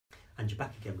And you're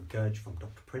back again with Gurj from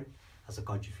Dr. Print as I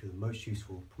guide you through the most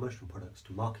useful promotional products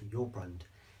to market your brand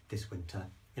this winter.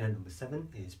 In at number 7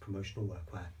 is Promotional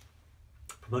Workwear.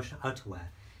 Promotional Outerwear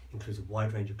includes a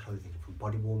wide range of clothing from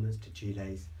body warmers to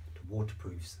gilets to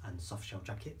waterproofs and soft shell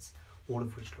jackets, all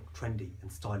of which look trendy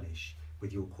and stylish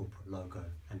with your corporate logo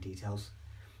and details.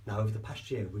 Now, over the past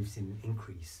year we've seen an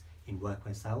increase in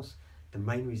workwear sales. The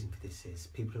main reason for this is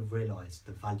people have realised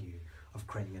the value of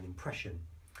creating an impression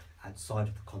outside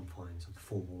of the confines of the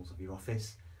four walls of your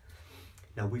office.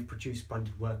 Now, we've produced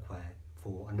branded workwear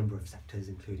for a number of sectors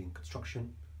including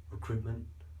construction, recruitment,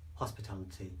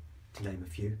 hospitality, to name a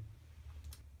few.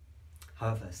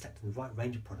 However, selecting the right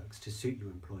range of products to suit your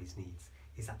employees' needs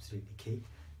is absolutely key.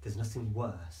 There's nothing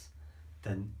worse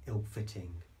than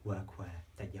ill-fitting workwear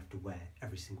that you have to wear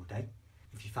every single day.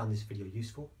 If you found this video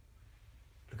useful,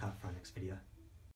 look out for our next video.